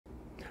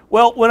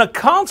Well, when a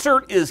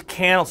concert is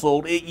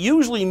canceled, it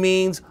usually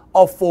means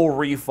a full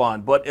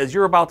refund. But as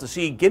you're about to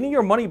see, getting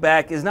your money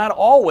back is not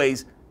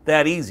always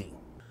that easy.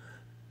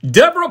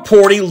 Deborah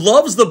Porty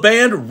loves the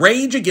band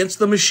Rage Against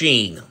the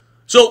Machine.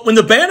 So when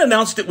the band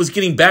announced it was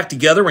getting back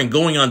together and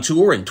going on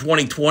tour in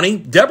 2020,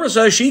 Deborah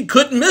says she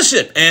couldn't miss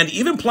it and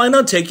even planned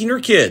on taking her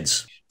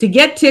kids. To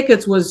get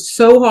tickets was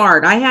so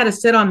hard. I had to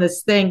sit on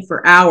this thing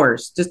for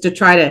hours just to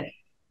try to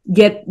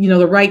get,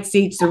 the right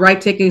seats, the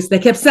right tickets. They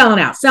kept selling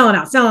out.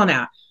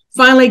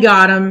 Finally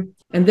got them,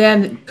 and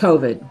then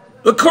COVID.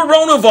 The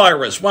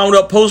coronavirus wound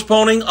up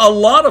postponing a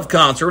lot of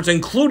concerts,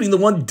 including the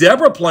one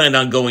Deborah planned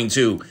on going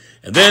to.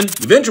 And then,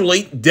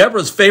 eventually,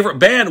 Deborah's favorite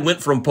band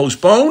went from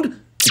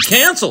postponed to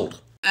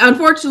canceled.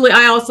 Unfortunately,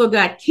 I also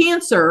got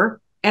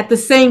cancer at the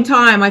same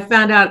time. I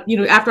found out,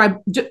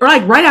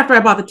 right after I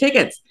bought the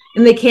tickets,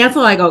 and they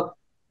canceled. I go,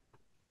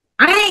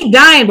 I ain't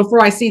dying before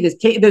I see this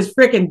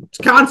freaking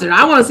concert.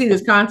 I want to see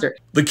this concert.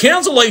 The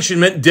cancellation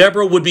meant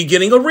Deborah would be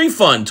getting a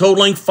refund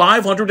totaling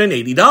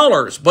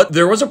 $580. But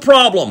there was a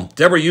problem.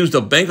 Deborah used a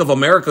Bank of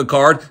America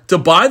card to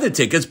buy the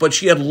tickets, but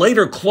she had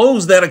later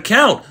closed that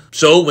account.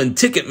 So when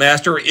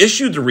Ticketmaster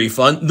issued the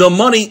refund, the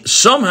money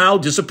somehow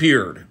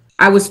disappeared.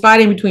 I was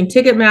fighting between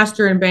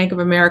Ticketmaster and Bank of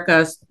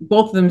America,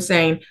 both of them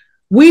saying,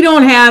 we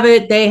don't have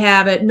it, they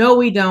have it, no,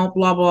 we don't,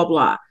 blah, blah,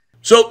 blah.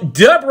 So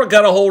Deborah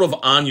got a hold of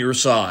On Your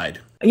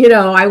Side.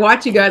 I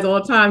watch you guys all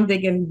the time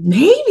thinking,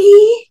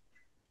 maybe,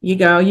 you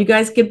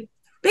guys could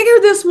figure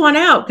this one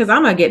out because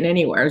I'm not getting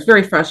anywhere. It's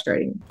very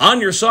frustrating.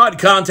 On Your Side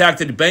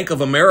contacted Bank of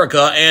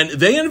America, and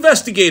they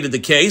investigated the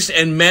case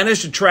and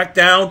managed to track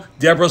down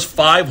Deborah's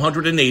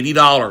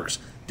 $580.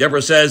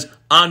 Deborah says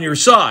On Your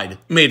Side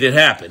made it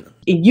happen.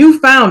 You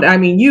found,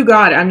 you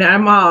got it.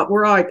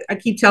 I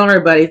keep telling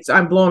everybody,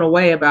 I'm blown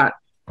away about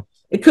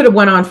it. Could have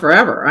went on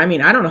forever. I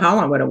don't know how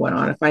long it would have went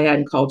on if I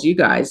hadn't called you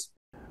guys.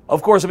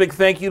 Of course, a big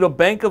thank you to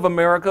Bank of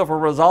America for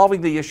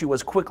resolving the issue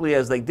as quickly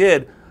as they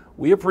did.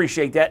 We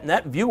appreciate that, and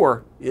that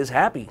viewer is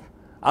happy.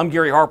 I'm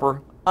Gary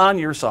Harper, On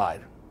Your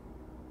Side.